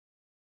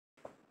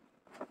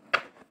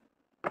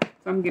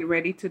So I'm getting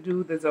ready to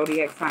do the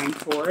zodiac sign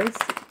Taurus.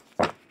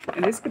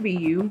 And this could be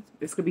you.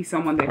 This could be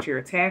someone that you're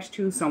attached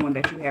to, someone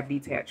that you have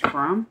detached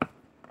from.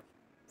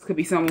 This could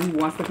be someone who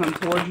wants to come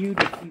towards you,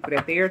 different people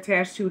that they're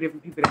attached to,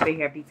 different people that they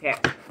have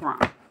detached from.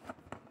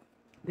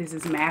 This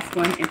is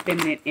masculine and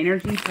feminine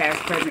energy, past,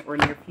 present, or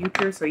near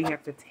future. So you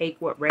have to take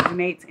what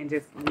resonates and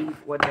just leave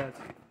what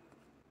doesn't.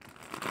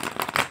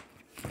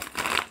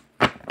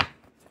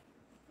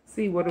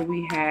 See, what do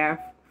we have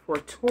for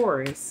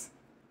Taurus?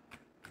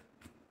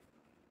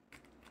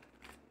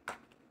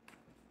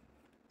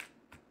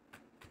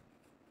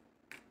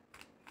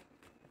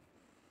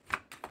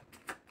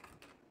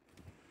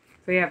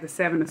 So you have the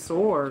Seven of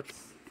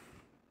Swords.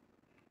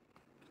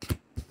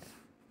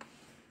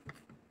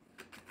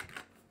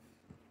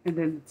 And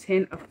then the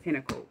Ten of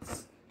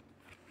Pentacles.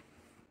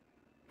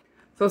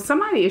 So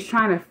somebody is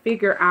trying to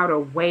figure out a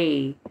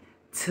way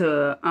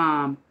to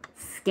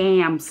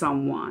scam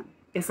someone.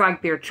 It's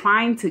like they're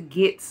trying to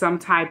get some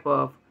type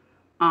of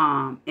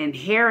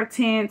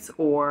inheritance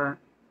or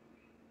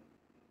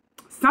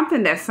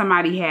something that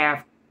somebody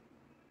have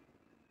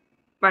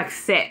like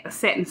set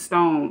in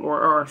stone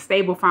or a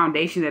stable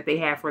foundation that they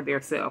have for their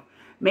self.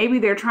 Maybe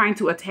they're trying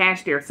to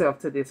attach their self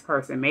to this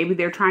person. Maybe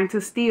they're trying to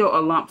steal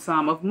a lump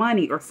sum of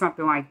money or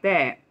something like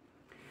that.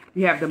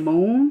 You have the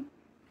Moon.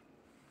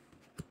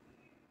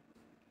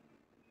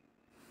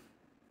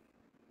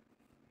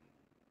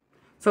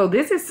 So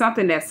this is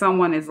something that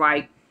someone is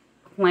like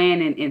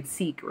planning in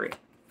secret.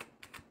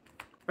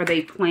 Or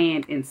they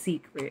planned in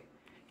secret.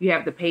 You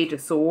have the Page of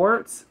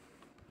Swords.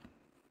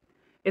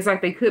 It's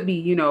like they could be,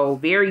 you know,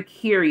 very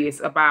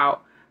curious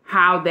about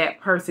how that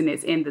person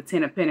is in the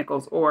Ten of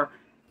Pentacles, or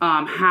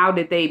how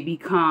did they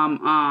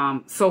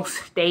become so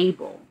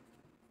stable.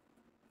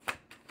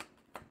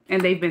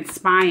 And they've been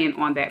spying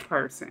on that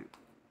person.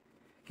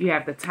 You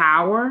have the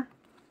Tower.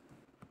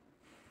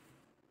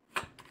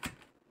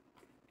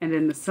 And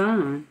then the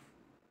Sun.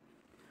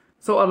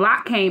 So a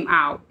lot came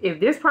out. If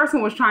this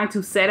person was trying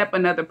to set up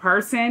another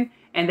person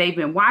and they've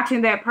been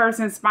watching that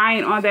person,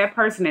 spying on that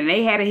person, and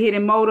they had a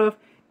hidden motive,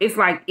 it's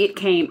like it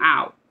came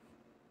out.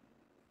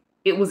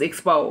 It was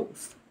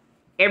exposed.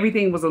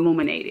 Everything was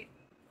illuminated.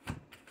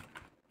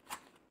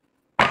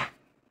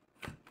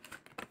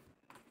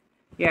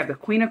 You have the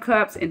Queen of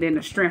Cups, and then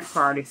the Strength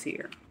card is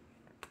here.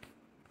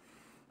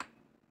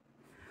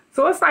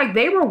 So it's like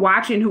they were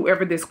watching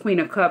whoever this Queen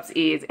of Cups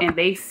is, and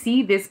they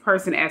see this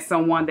person as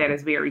someone that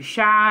is very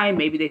shy.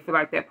 Maybe they feel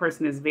like that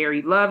person is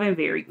very loving,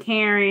 very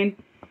caring.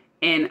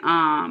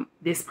 And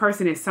this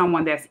person is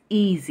someone that's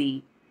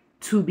easy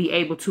to be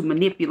able to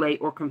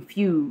manipulate or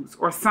confuse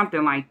or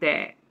something like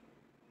that.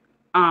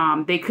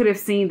 They could have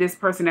seen this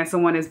person as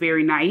someone that's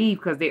very naive,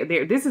 because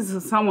this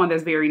is someone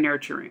that's very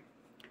nurturing.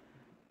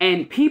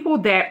 And people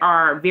that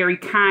are very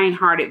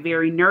kind-hearted,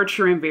 very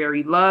nurturing,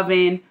 very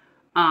loving,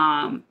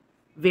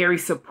 very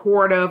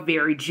supportive,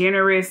 very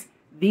generous,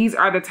 these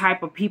are the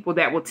type of people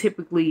that will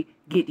typically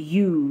get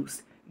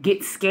used,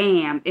 get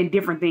scammed, and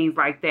different things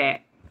like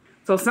that.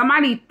 So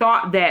somebody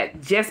thought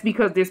that just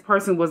because this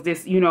person was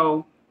this, you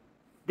know,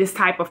 this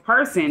type of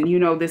person, you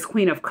know, this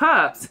Queen of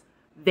Cups,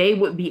 they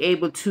would be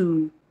able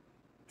to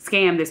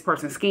scam this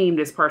person, scheme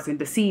this person,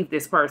 deceive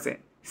this person,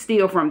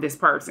 steal from this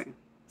person,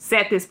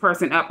 set this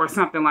person up or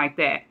something like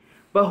that.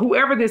 But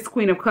whoever this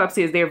Queen of Cups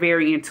is, they're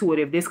very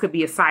intuitive. This could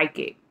be a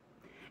psychic.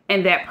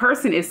 And that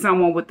person is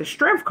someone with the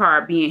Strength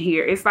card being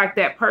here. It's like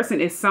that person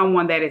is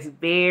someone that is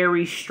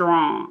very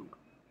strong.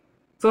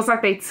 So it's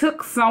like they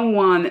took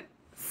someone,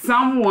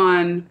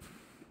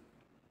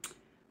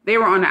 they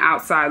were on the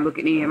outside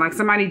looking in. Like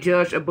somebody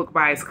judged a book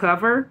by its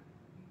cover.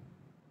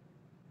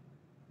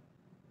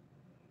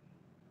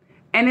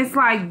 And it's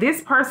like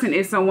this person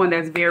is someone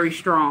that's very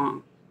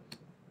strong.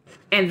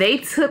 And they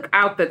took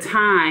out the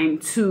time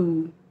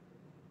to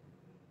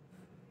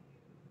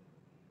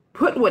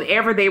put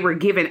whatever they were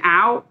giving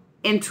out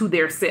into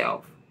their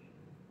self.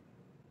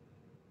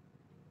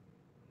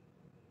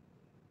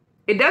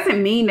 It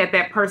doesn't mean that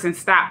that person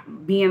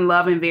stopped being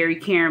loving, very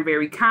caring,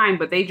 very kind,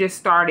 but they just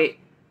started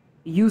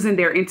using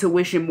their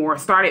intuition more,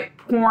 started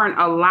pouring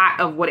a lot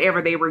of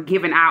whatever they were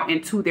giving out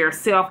into their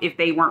self if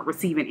they weren't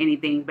receiving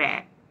anything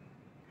back.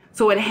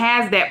 So it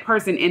has that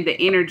person in the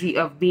energy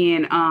of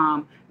being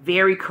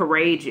very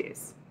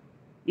courageous,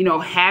 you know,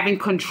 having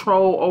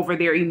control over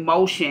their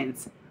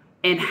emotions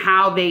and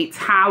how they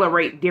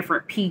tolerate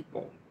different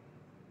people.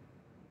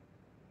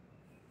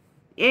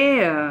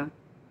 Yeah.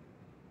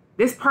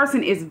 This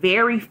person is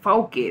very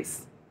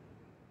focused.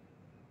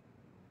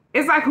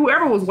 It's like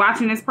whoever was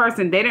watching this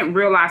person, they didn't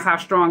realize how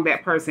strong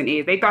that person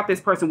is. They thought this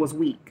person was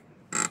weak.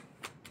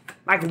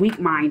 Like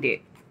weak-minded.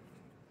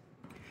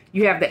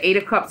 You have the Eight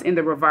of Cups in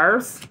the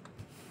reverse.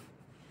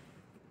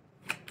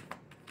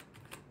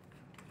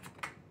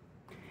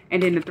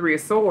 And then the Three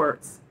of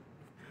Swords.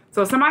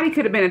 So somebody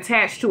could have been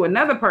attached to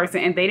another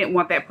person and they didn't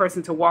want that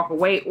person to walk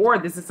away. Or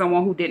this is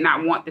someone who did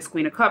not want this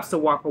Queen of Cups to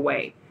walk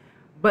away.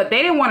 But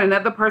they didn't want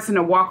another person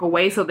to walk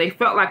away. So they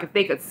felt like if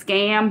they could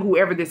scam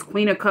whoever this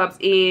Queen of Cups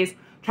is,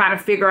 try to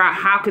figure out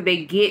how could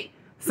they get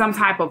some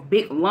type of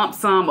big lump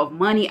sum of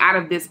money out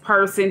of this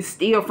person,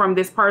 steal from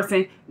this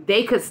person,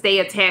 they could stay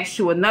attached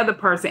to another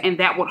person, and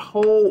that would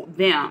hold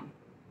them.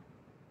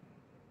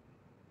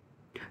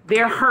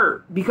 They're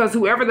hurt because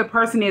whoever the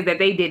person is that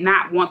they did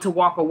not want to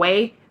walk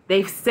away,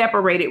 they've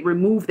separated,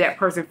 removed that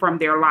person from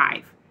their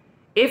life.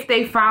 If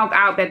they found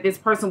out that this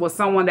person was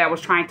someone that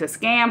was trying to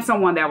scam,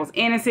 someone that was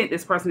innocent,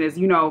 this person is,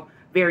 you know,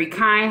 very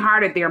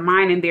kind-hearted, they're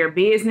minding their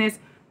business,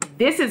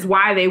 this is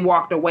why they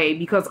walked away,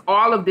 because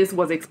all of this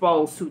was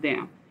exposed to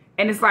them.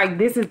 And it's like,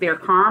 this is their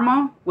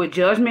karma, with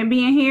Judgment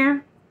being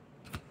here.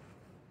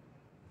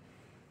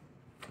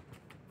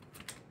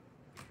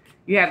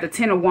 You have the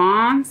Ten of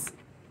Wands,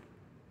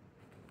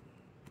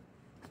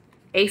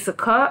 Ace of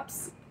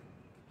Cups,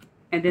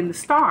 and then the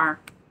Star.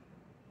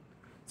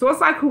 So it's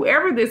like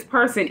whoever this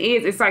person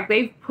is, it's like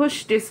they've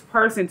pushed this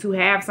person to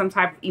have some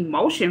type of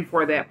emotion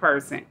for that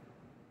person.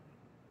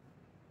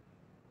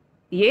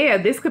 Yeah,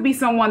 this could be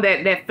someone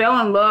that fell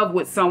in love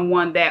with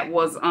someone that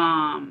was,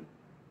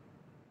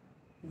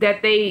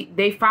 that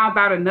they found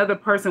out another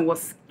person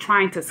was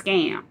trying to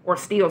scam or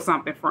steal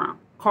something from,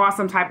 cause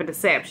some type of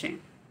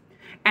deception.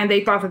 And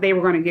they thought that they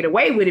were going to get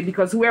away with it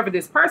because whoever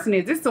this person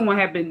is, this someone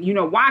had been, you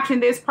know, watching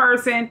this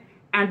person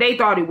and they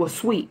thought it was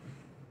sweet.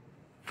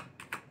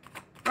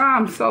 Oh,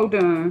 I'm so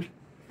done.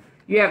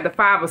 You have the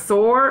Five of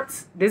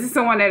Swords. This is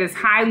someone that is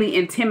highly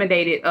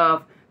intimidated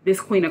of this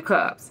Queen of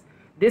Cups.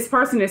 This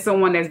person is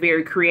someone that's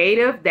very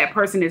creative. That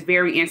person is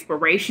very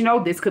inspirational.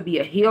 This could be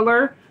a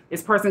healer.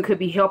 This person could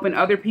be helping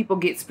other people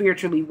get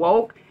spiritually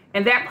woke.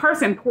 And that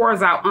person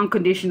pours out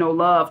unconditional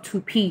love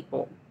to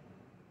people.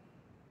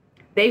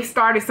 They've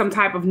started some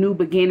type of new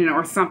beginning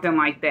or something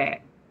like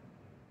that.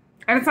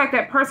 And it's like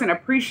that person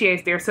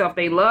appreciates their self.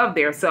 They love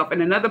their self.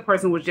 And another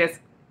person was just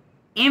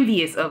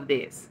envious of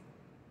this.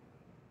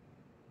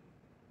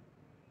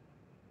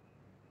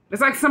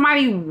 It's like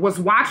somebody was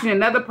watching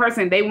another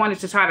person. They wanted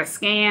to try to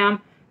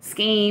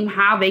scheme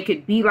how they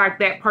could be like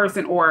that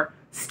person or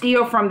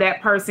steal from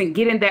that person,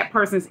 get in that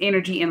person's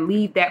energy and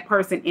leave that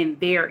person in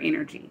their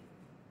energy.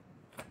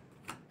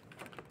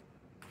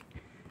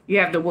 You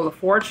have the Wheel of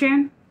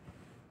Fortune.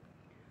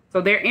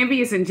 So they're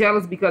envious and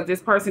jealous because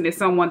this person is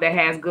someone that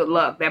has good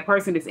luck. That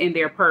person is in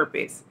their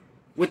purpose,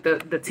 with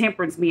the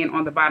Temperance being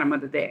on the bottom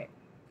of the deck.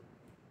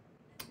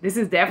 This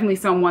is definitely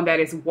someone that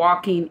is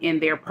walking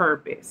in their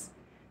purpose.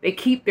 They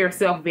keep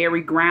themselves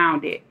very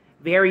grounded,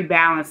 very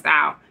balanced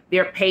out.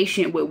 They're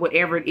patient with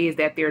whatever it is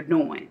that they're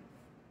doing.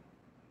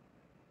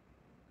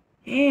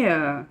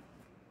 Yeah.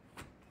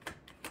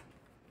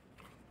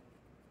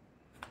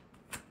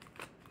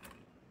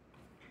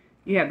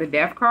 You have the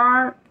Death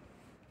card.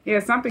 Yeah,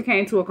 something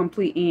came to a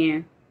complete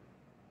end.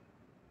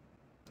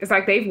 It's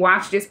like they've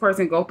watched this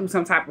person go through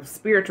some type of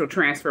spiritual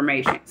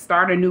transformation,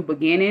 start a new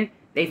beginning.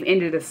 They've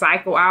ended a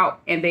cycle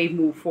out and they've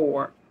moved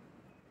forward.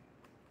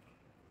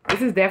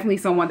 This is definitely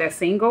someone that's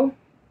single.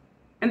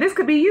 And this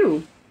could be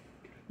you.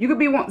 You could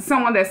be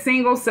someone that's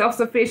single,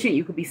 self-sufficient.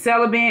 You could be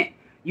celibate.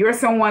 You're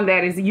someone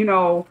that is, you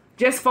know,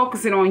 just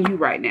focusing on you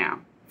right now.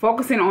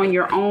 Focusing on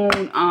your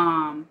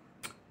own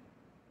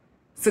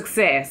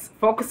success.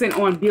 Focusing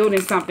on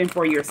building something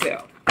for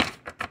yourself.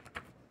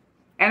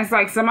 And it's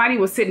like somebody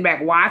was sitting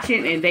back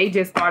watching and they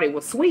just thought it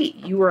was sweet.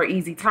 You were an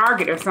easy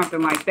target or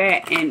something like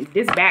that. And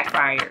this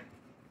backfired.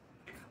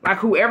 Like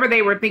whoever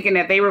they were thinking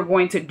that they were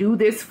going to do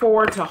this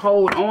for, to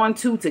hold on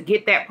to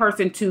get that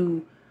person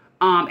to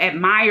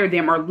admire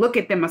them or look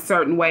at them a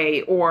certain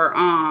way, or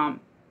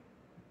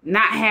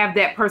not have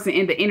that person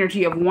in the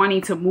energy of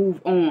wanting to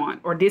move on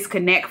or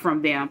disconnect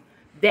from them,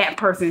 that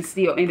person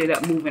still ended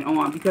up moving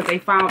on because they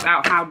found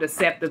out how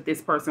deceptive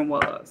this person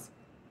was.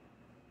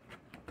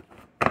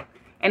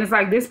 And it's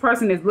like this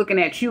person is looking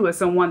at you as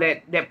someone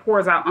that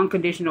pours out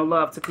unconditional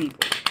love to people.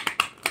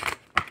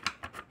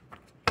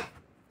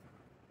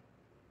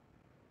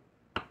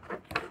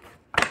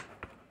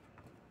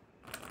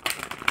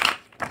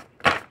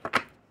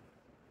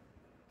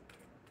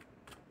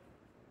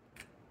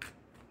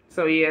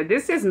 So yeah,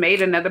 this just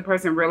made another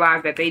person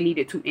realize that they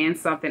needed to end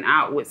something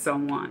out with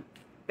someone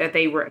that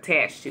they were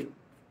attached to.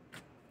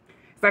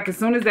 It's like as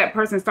soon as that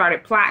person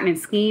started plotting and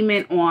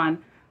scheming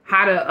on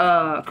how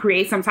to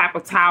create some type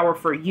of tower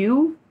for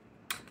you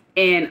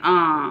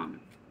and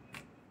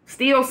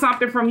steal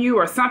something from you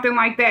or something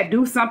like that,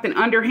 do something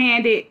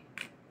underhanded,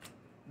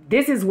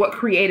 this is what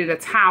created a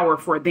tower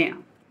for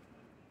them.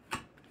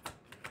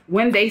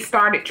 When they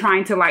started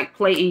trying to like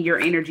play in your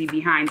energy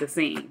behind the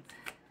scenes.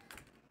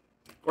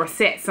 Or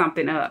set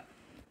something up.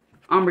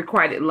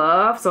 Unrequited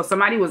love. So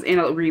somebody was in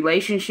a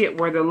relationship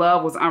where the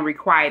love was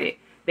unrequited.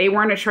 They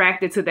weren't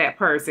attracted to that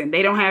person.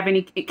 They don't have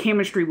any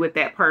chemistry with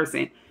that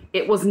person.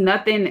 It was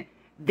nothing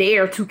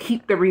there to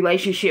keep the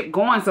relationship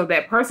going. So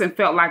that person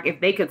felt like if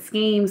they could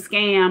scheme,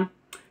 scam,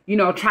 you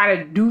know, try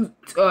to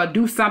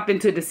do something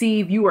to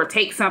deceive you or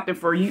take something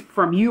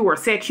from you or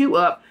set you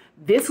up,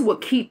 this would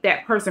keep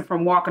that person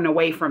from walking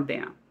away from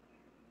them.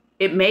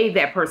 It made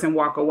that person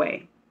walk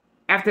away.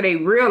 After they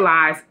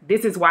realized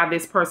this is why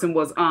this person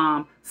was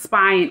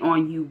spying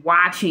on you,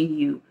 watching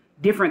you,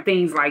 different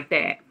things like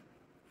that.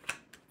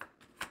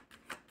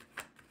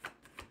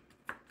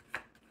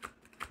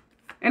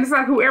 And it's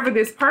like whoever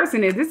this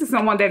person is, this is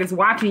someone that is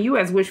watching you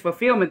as wish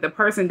fulfillment. The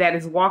person that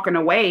is walking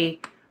away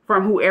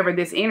from whoever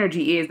this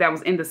energy is that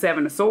was in the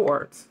Seven of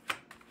Swords.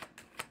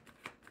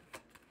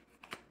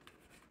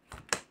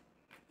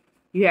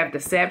 You have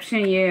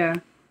deception, yeah.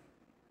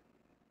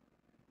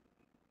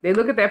 They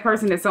look at that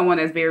person as someone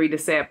that's very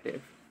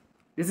deceptive.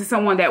 This is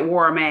someone that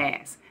wore a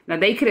mask. Now,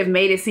 they could have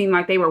made it seem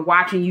like they were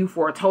watching you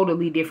for a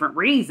totally different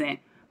reason.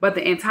 But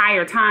the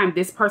entire time,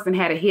 this person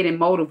had a hidden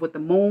motive with the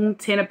Moon,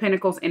 Ten of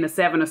Pentacles, and the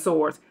Seven of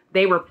Swords.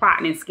 They were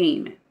plotting and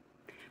scheming.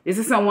 This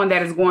is someone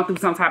that is going through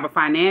some type of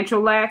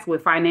financial lack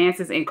with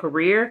finances and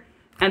career.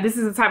 And this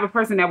is the type of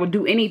person that would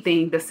do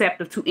anything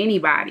deceptive to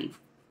anybody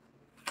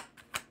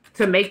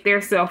to make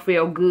their self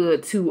feel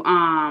good,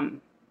 to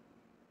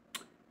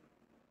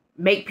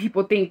make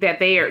people think that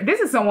they are. This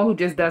is someone who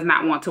just does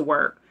not want to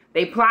work.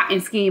 They plot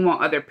and scheme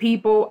on other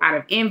people out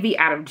of envy,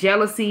 out of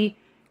jealousy,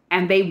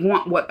 and they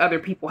want what other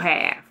people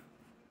have.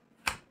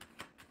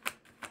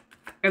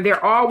 And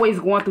they're always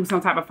going through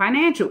some type of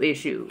financial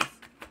issues.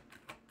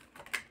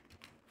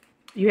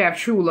 You have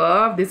true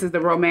love. This is the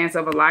romance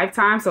of a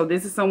lifetime. So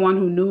this is someone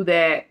who knew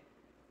that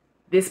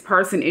this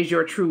person is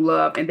your true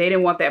love, and they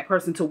didn't want that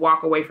person to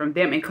walk away from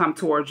them and come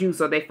towards you.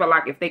 So they felt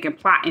like if they can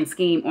plot and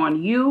scheme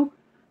on you,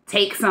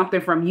 take something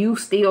from you,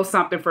 steal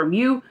something from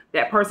you,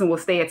 that person will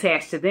stay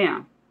attached to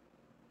them.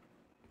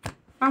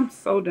 I'm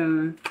so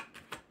done.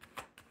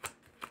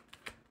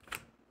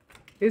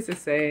 This is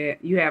sad.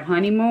 You have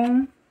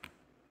honeymoon.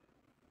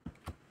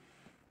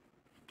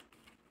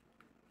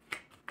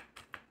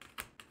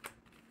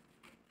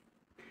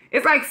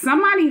 It's like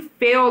somebody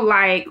felt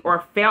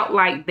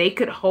like they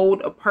could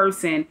hold a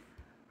person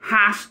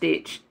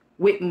hostage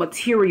with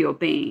material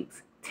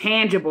things,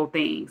 tangible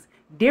things,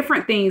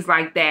 different things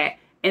like that.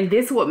 And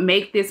this would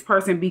make this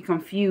person be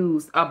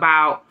confused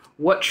about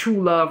what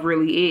true love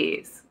really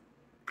is.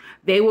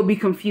 They will be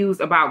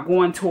confused about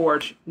going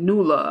towards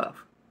new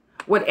love.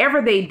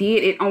 Whatever they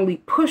did, it only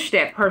pushed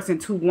that person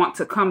to want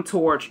to come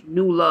towards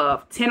new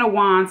love. Ten of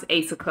Wands,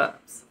 Ace of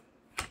Cups.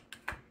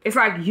 It's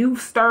like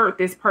you've stirred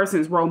this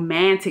person's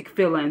romantic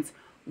feelings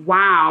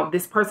while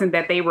this person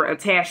that they were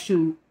attached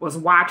to was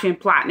watching,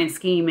 plotting, and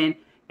scheming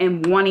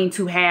and wanting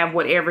to have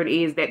whatever it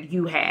is that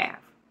you have.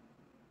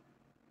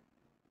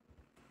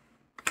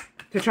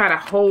 To try to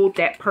hold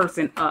that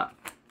person up.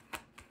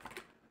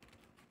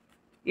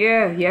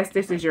 Yeah, yes,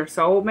 this is your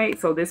soulmate.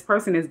 So this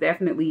person is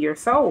definitely your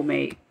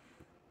soulmate.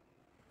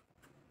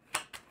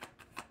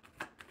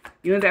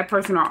 You and that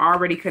person are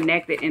already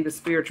connected in the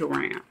spiritual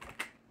realm.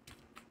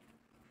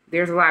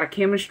 There's a lot of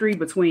chemistry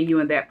between you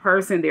and that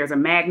person. There's a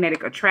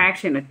magnetic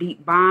attraction, a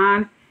deep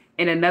bond.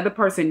 And another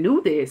person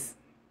knew this.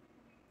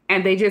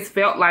 And they just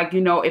felt like,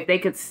 you know, if they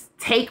could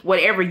take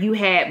whatever you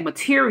had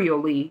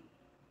materially,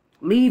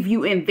 leave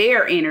you in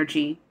their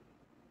energy,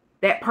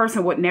 that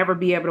person would never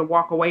be able to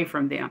walk away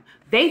from them.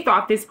 They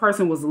thought this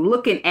person was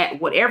looking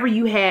at whatever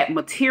you had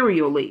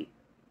materially.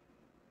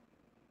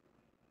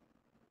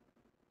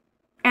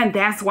 And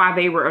that's why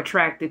they were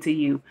attracted to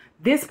you.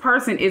 This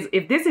person is,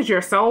 if this is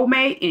your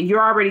soulmate and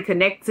you're already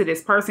connected to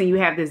this person, you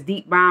have this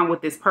deep bond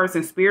with this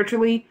person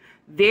spiritually,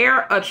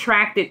 they're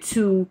attracted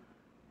to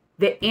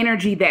the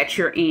energy that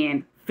you're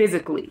in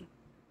physically.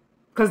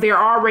 Because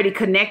they're already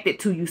connected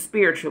to you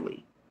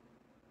spiritually.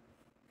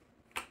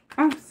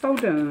 I'm so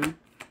done.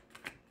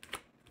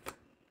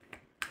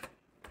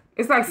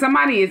 It's like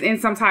somebody is in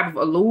some type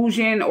of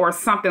illusion or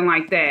something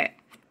like that.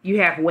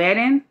 You have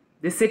wedding.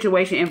 This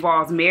situation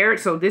involves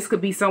marriage. So this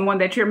could be someone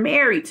that you're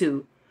married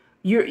to.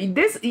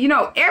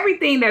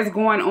 Everything that's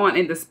going on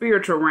in the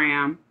spiritual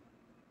realm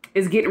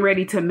is getting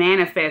ready to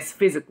manifest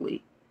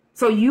physically.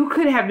 So you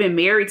could have been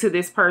married to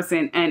this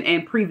person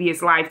in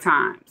previous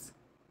lifetimes.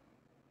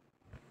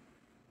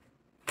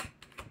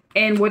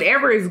 And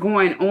whatever is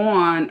going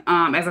on,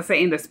 as I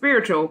say, in the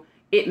spiritual,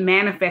 it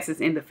manifests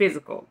in the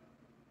physical.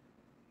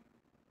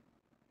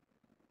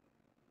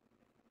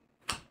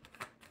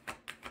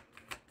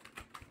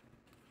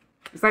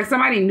 It's like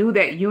somebody knew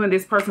that you and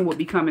this person would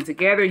be coming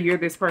together. You're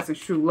this person's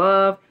true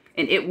love.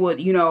 And it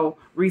would,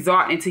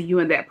 result into you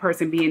and that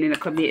person being in a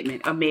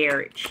commitment, a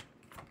marriage.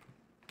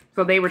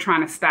 So they were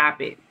trying to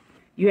stop it.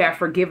 You have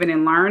forgiving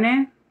and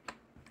learning.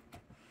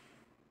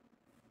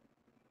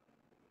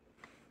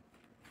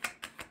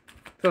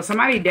 So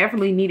somebody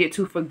definitely needed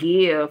to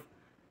forgive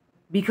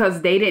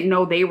because they didn't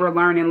know they were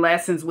learning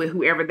lessons with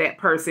whoever that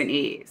person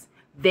is.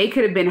 They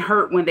could have been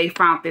hurt when they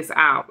found this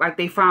out. Like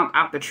they found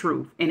out the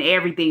truth and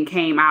everything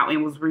came out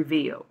and was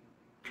revealed.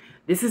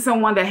 This is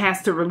someone that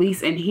has to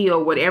release and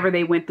heal whatever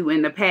they went through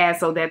in the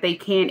past so that they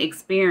can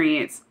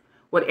experience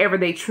whatever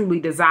they truly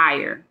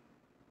desire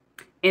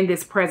in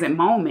this present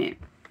moment.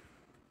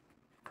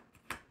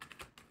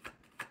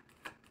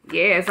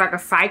 Yeah, it's like a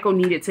cycle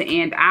needed to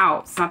end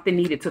out. Something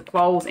needed to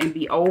close and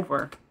be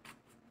over.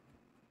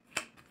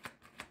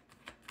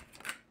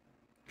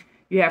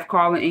 You have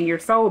calling in your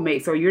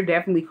soulmate. So you're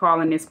definitely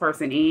calling this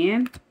person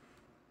in.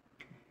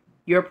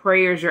 Your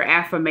prayers, your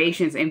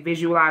affirmations, and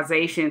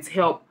visualizations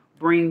help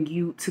bring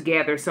you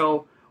together.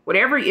 So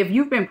Whatever, if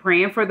you've been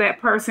praying for that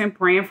person,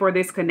 praying for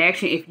this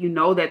connection, if you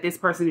know that this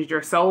person is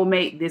your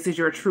soulmate, this is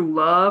your true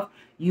love,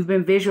 you've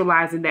been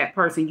visualizing that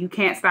person. You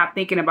can't stop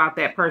thinking about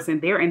that person.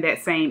 They're in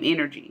that same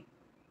energy.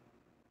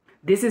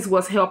 This is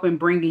what's helping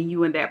bringing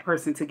you and that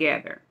person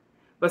together.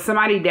 But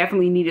somebody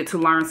definitely needed to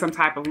learn some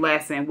type of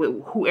lesson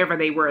with whoever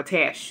they were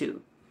attached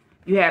to.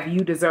 You have, you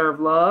deserve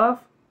love.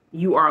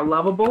 You are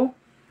lovable.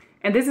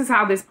 And this is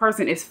how this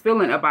person is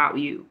feeling about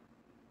you.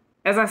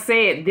 As I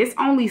said, this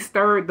only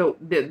stirred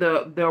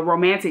the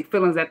romantic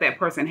feelings that that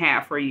person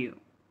had for you.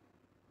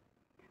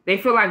 They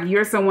feel like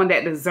you're someone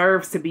that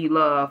deserves to be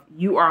loved.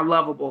 You are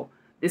lovable.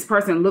 This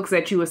person looks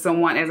at you as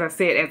someone, as I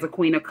said, as a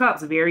Queen of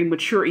Cups, very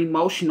mature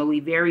emotionally,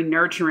 very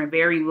nurturing,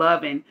 very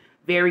loving,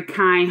 very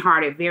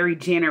kind-hearted, very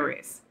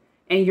generous.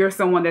 And you're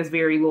someone that's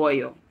very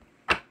loyal.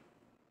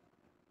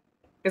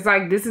 It's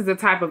like this is the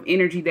type of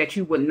energy that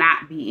you would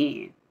not be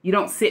in. You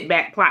don't sit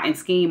back, plot, and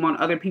scheme on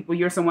other people.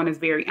 You're someone that's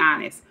very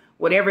honest.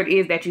 Whatever it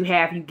is that you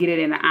have, you get it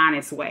in an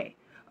honest way.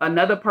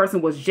 Another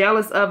person was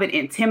jealous of it,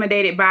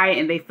 intimidated by it,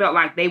 and they felt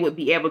like they would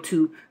be able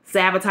to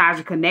sabotage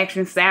a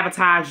connection,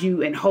 sabotage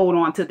you, and hold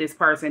on to this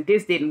person.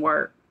 This didn't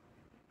work.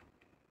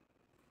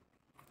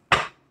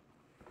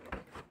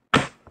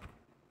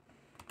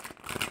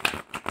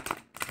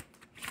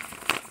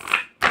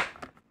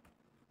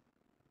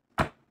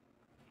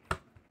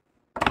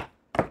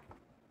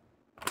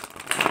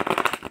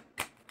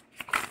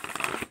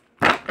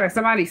 Like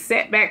somebody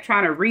sat back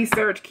trying to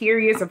research,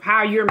 curious of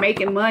how you're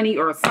making money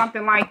or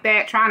something like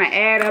that, trying to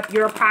add up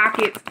your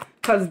pockets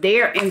because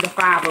they're in the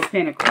Five of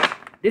Pentacles.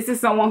 This is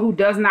someone who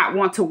does not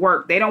want to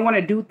work. They don't want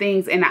to do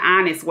things in an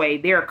honest way.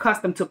 They're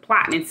accustomed to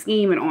plotting and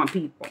scheming on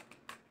people.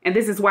 And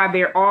this is why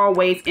they're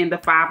always in the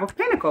Five of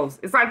Pentacles.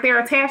 It's like they're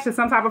attached to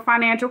some type of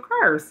financial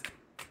curse.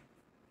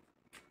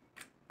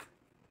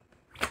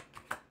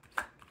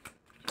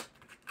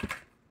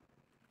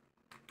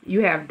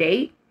 You have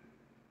date.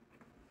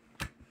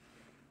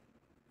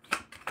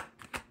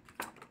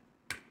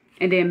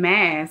 And then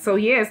mad. So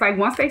yeah, it's like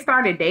once they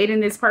started dating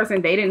this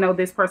person, they didn't know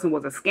this person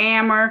was a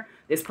scammer.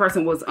 This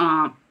person was,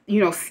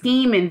 you know,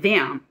 scheming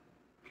them.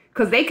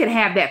 Because they could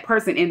have that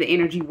person in the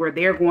energy where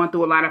they're going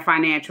through a lot of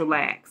financial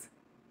lacks.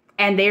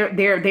 And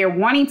they're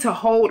wanting to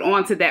hold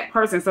on to that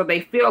person. So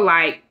they feel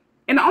like,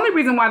 and the only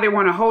reason why they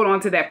want to hold on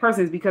to that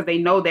person is because they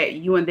know that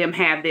you and them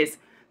have this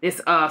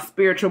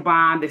spiritual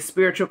bond, this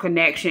spiritual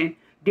connection,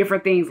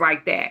 different things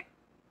like that.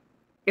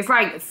 It's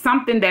like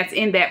something that's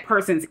in that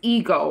person's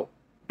ego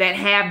that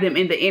have them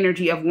in the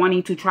energy of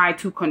wanting to try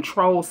to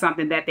control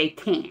something that they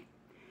can't.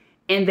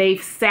 And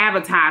they've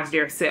sabotaged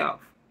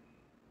themselves.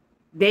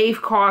 They've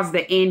caused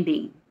the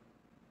ending.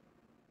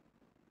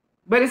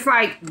 But it's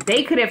like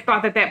they could have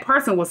thought that that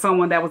person was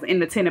someone that was in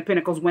the Ten of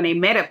Pentacles when they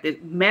met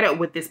up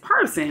with this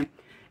person.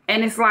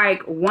 And it's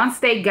like once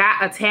they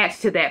got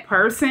attached to that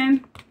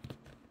person,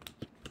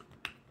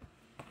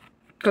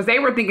 because they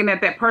were thinking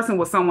that that person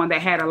was someone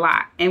that had a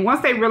lot. And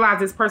once they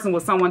realized this person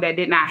was someone that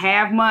did not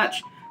have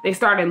much, they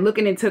started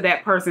looking into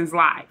that person's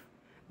life.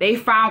 They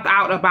found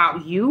out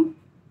about you,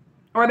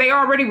 or they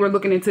already were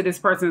looking into this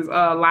person's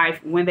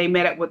life when they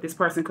met up with this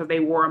person because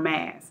they wore a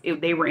mask. If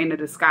they were in a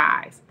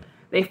disguise.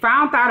 They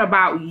found out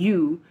about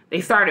you.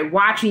 They started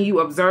watching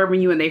you,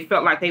 observing you, and they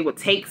felt like they would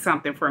take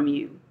something from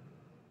you.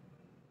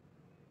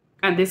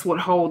 And this would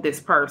hold this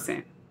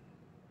person.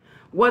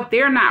 What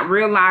they're not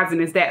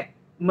realizing is that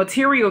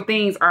material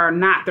things are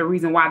not the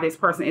reason why this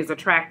person is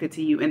attracted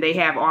to you. And they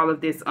have all of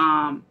this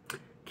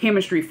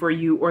chemistry for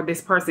you, or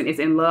this person is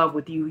in love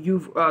with you.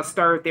 You've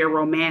stirred their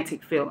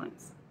romantic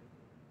feelings.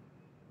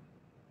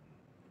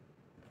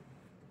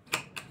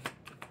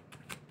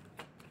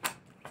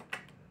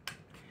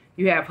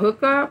 You have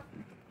hookup.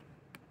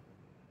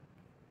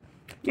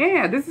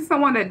 Yeah, this is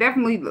someone that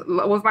definitely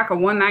was like a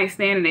one-night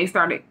stand and they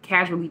started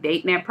casually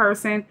dating that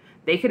person.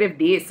 They could have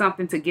did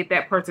something to get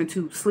that person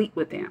to sleep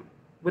with them,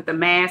 with the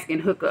mask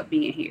and hookup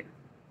being here.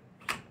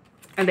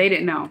 And they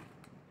didn't know.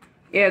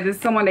 Yeah, this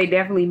is someone they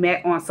definitely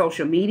met on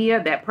social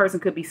media. That person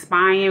could be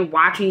spying,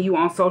 watching you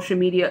on social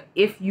media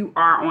if you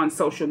are on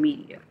social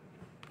media.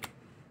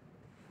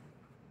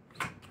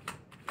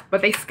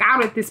 But they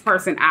scouted this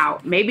person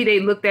out. Maybe they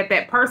looked at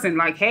that person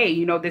like, hey,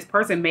 you know, this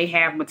person may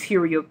have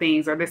material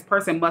things, or this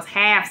person must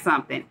have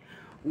something.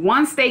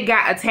 Once they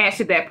got attached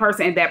to that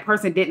person and that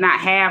person did not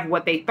have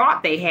what they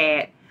thought they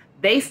had,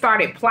 they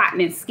started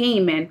plotting and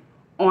scheming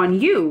on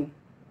you.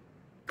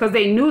 Because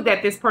they knew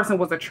that this person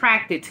was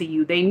attracted to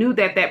you. They knew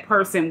that that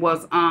person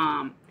was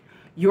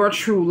your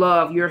true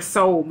love, your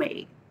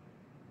soulmate.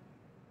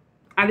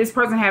 And this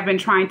person had been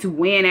trying to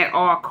win at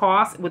all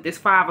costs with this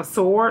Five of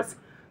Swords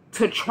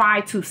to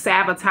try to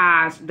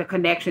sabotage the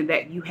connection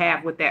that you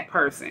have with that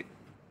person.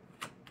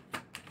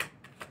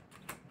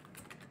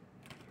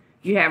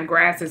 You have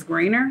grass is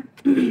greener.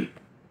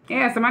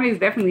 Yeah, somebody is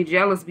definitely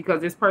jealous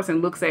because this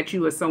person looks at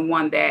you as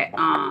someone that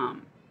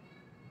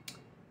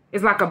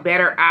is like a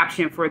better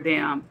option for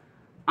them,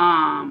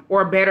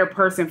 or a better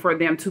person for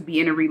them to be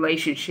in a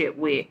relationship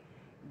with.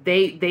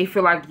 They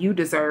feel like you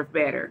deserve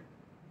better.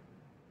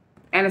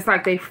 And it's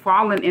like they've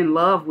fallen in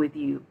love with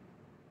you.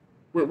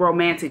 with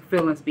romantic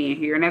feelings being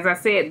here. And as I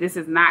said, this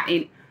is not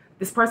a,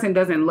 this person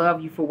doesn't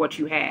love you for what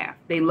you have.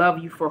 They love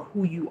you for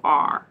who you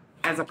are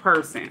as a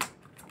person.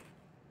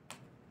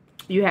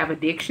 You have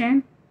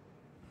addiction.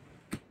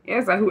 Yeah,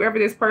 it's like whoever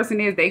this person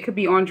is, they could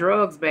be on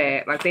drugs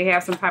bad. Like they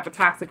have some type of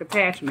toxic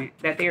attachment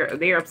that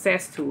they're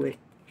obsessed to it.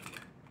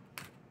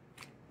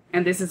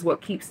 And this is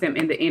what keeps them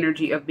in the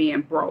energy of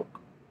being broke.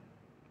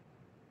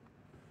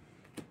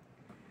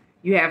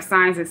 You have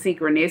signs and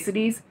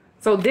synchronicities.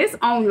 So this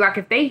only, like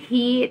if they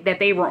hid that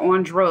they were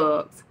on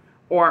drugs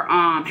or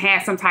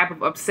had some type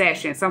of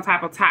obsession, some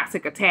type of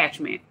toxic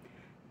attachment,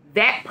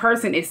 that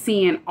person is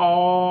seeing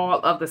all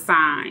of the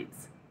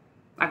signs.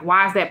 Like,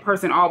 why is that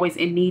person always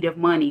in need of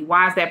money?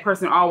 Why is that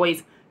person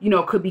always, you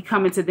know, could be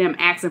coming to them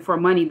asking for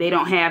money? They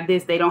don't have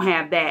this, they don't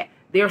have that.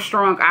 They're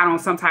strung out on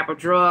some type of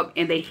drug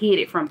and they hid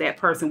it from that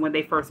person when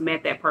they first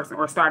met that person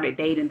or started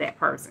dating that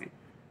person.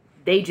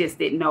 They just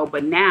didn't know.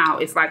 But now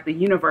it's like the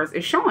universe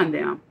is showing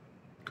them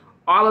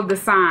all of the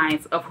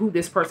signs of who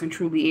this person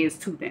truly is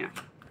to them.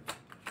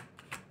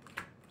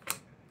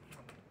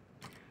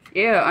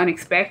 Yeah,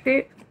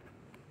 unexpected.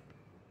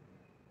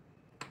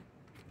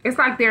 It's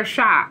like they're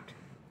shocked.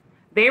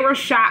 They were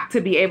shocked to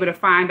be able to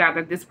find out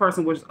that this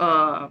person was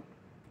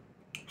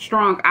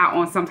strung out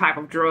on some type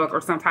of drug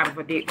or some type of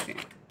addiction.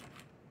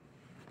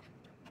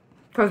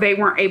 Because they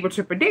weren't able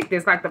to predict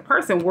this. Like the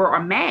person wore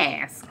a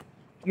mask.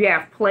 You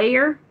have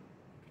player.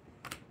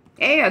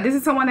 Yeah, this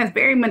is someone that's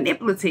very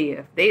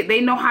manipulative.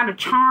 They know how to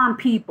charm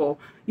people,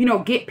 you know,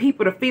 get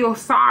people to feel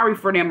sorry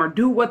for them or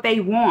do what they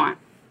want.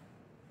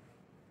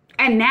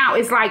 And now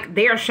it's like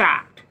they're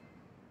shocked.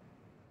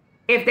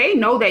 If they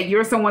know that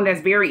you're someone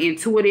that's very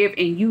intuitive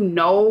and you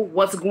know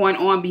what's going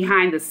on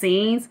behind the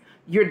scenes,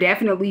 you're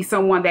definitely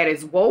someone that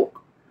is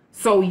woke.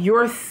 So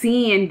you're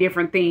seeing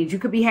different things. You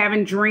could be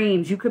having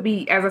dreams. You could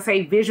be, as I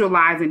say,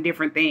 visualizing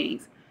different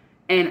things.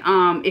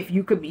 And if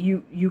you could,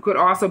 you could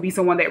also be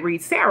someone that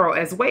reads tarot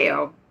as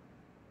well.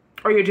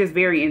 Or you're just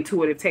very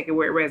intuitive, take it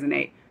where it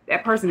resonates.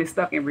 That person is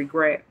stuck in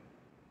regret.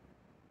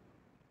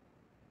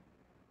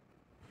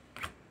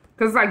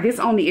 Because like this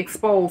only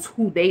exposed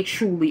who they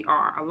truly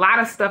are. A lot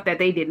of stuff that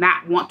they did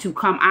not want to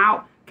come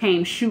out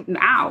came shooting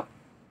out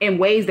in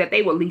ways that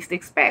they would least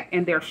expect.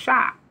 And they're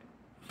shocked.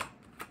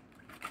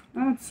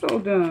 I'm so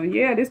done.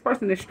 Yeah, this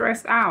person is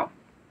stressed out.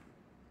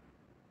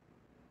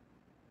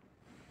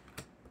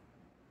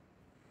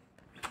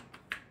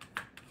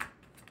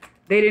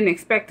 They didn't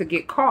expect to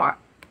get caught.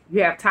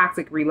 You have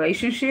toxic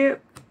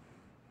relationship.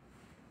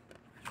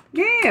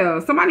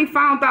 Yeah, somebody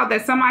found out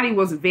that somebody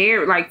was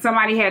very, like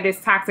somebody had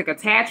this toxic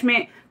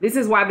attachment. This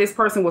is why this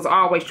person was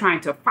always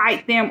trying to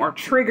fight them or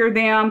trigger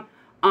them.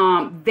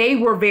 They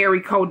were very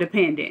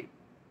codependent.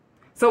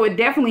 So it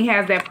definitely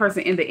has that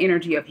person in the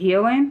energy of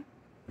healing.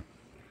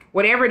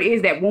 Whatever it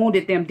is that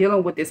wounded them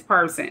dealing with this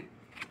person.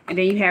 And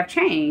then you have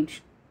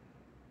change.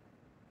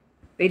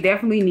 They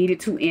definitely needed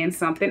to end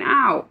something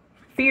out.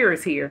 Fear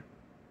is here.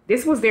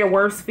 This was their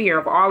worst fear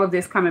of all of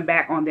this coming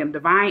back on them.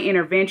 Divine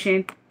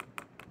intervention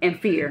and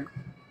fear.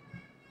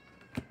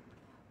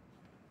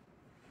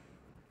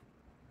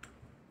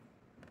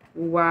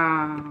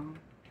 Wow.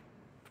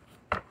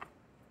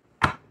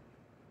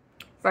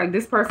 It's like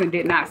this person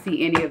did not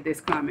see any of this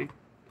coming.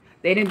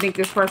 They didn't think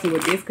this person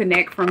would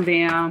disconnect from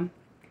them.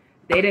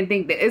 They didn't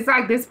think that. It's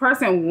like this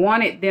person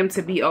wanted them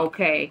to be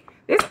okay.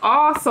 This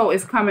also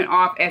is coming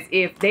off as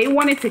if they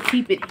wanted to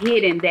keep it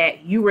hidden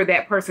that you were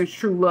that person's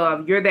true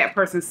love. You're that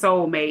person's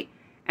soulmate.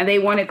 And they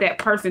wanted that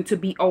person to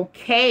be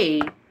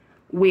okay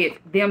with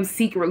them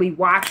secretly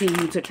watching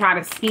you to try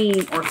to scheme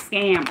or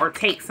scam or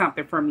take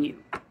something from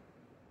you.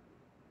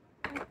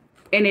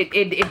 And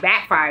it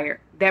backfired.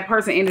 That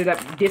person ended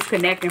up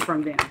disconnecting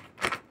from them.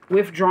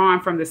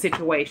 Withdrawing from the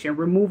situation.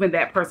 Removing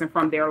that person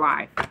from their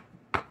life.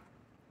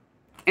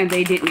 And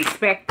they didn't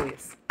expect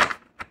this.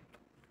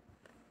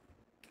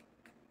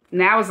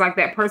 Now it's like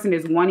that person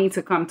is wanting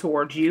to come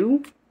towards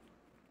you.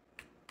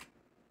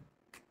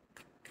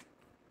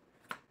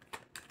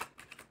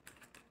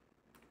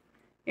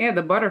 Yeah,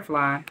 the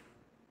butterfly.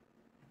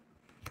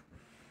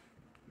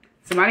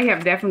 Somebody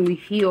have definitely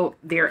healed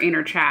their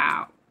inner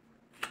child.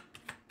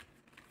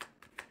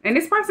 And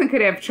this person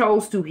could have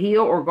chose to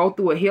heal or go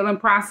through a healing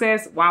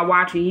process while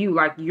watching you.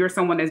 Like you're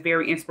someone that's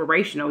very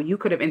inspirational. You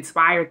could have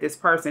inspired this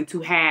person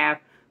to have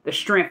the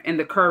strength and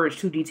the courage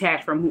to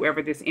detach from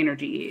whoever this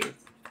energy is.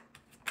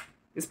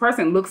 This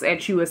person looks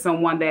at you as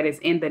someone that is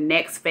in the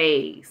next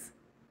phase.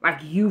 Like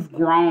you've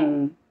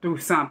grown through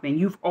something.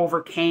 You've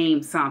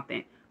overcame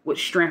something with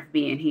strength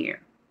being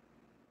here.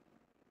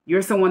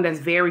 You're someone that's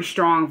very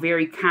strong,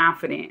 very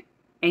confident,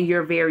 and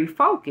you're very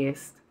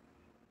focused.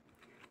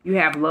 You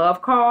have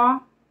love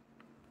call.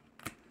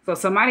 So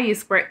somebody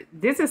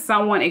this is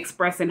someone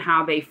expressing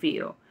how they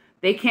feel.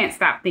 They can't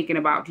stop thinking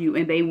about you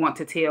and they want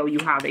to tell you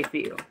how they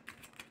feel.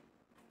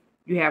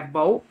 You have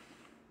both.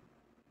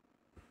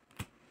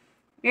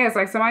 Yeah, it's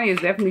like somebody is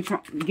definitely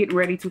getting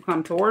ready to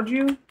come towards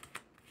you.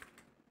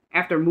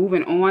 After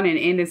moving on and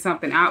ending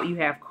something out, you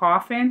have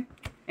coffin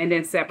and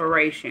then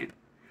separation.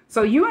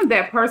 So you and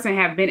that person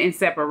have been in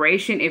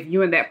separation. If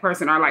you and that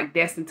person are like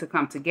destined to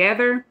come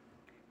together,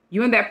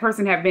 you and that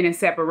person have been in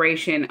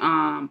separation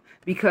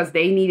because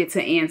they needed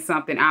to end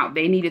something out.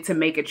 They needed to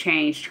make a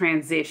change,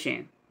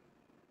 transition.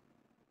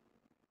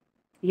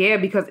 Yeah,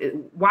 because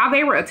while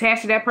they were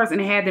attached to that person,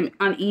 it had them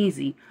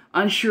uneasy,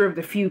 unsure of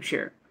the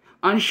future,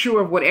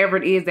 unsure of whatever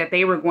it is that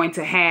they were going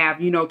to have,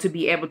 you know, to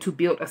be able to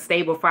build a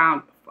stable,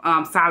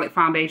 solid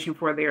foundation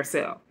for their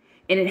self.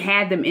 And it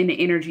had them in the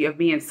energy of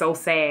being so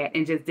sad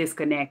and just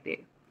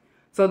disconnected.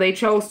 So they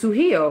chose to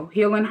heal.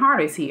 Healing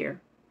heart is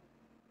here.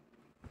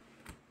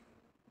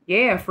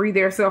 Yeah, free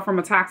their self from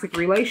a toxic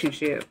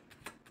relationship.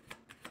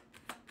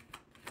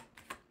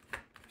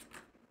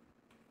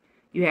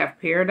 You have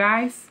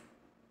paradise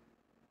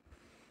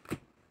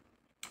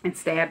and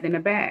stabbed in the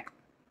back.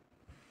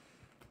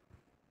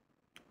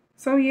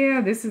 So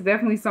yeah, this is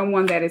definitely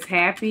someone that is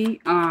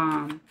happy.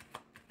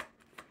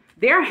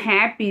 They're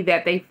happy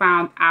that they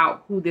found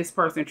out who this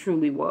person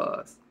truly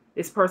was.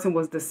 This person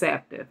was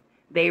deceptive.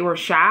 They were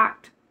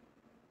shocked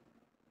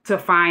to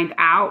find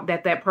out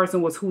that that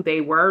person was who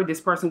they were. This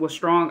person was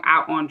strung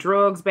out on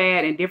drugs,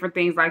 bad, and different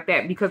things like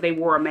that because they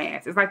wore a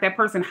mask. It's like that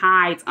person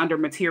hides under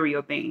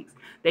material things.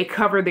 They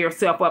cover their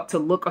self up to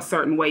look a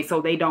certain way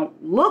so they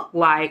don't look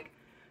like,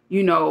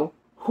 you know,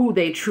 who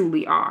they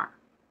truly are.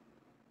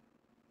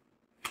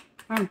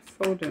 I'm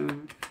so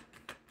done.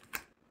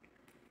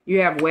 You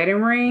have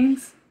wedding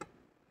rings.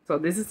 So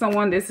this is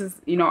someone, this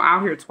is, you know,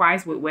 out here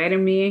twice with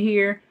wedding men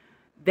here.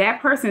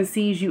 That person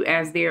sees you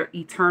as their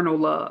eternal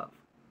love.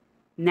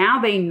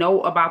 Now they know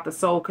about the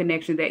soul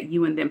connection that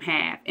you and them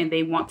have, and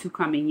they want to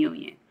come in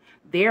union.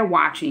 They're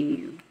watching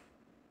you.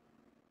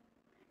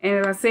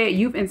 And as I said,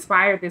 you've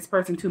inspired this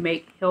person to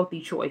make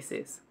healthy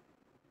choices.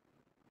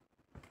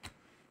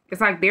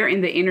 It's like they're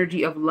in the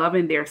energy of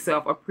loving their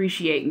self,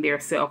 appreciating their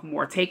self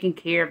more, taking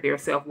care of their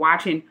self,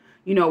 watching,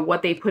 you know,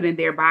 what they put in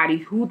their body,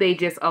 who they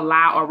just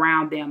allow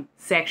around them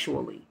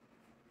sexually.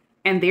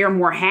 And they're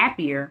more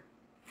happier.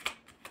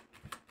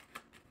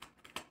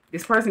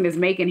 This person is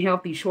making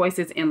healthy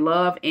choices in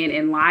love and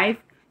in life.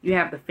 You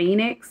have the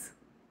Phoenix.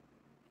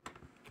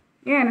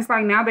 Yeah, and it's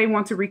like now they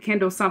want to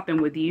rekindle something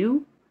with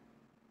you.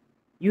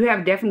 You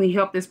have definitely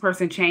helped this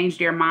person change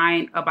their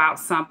mind about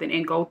something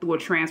and go through a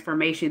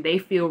transformation. They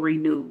feel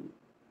renewed.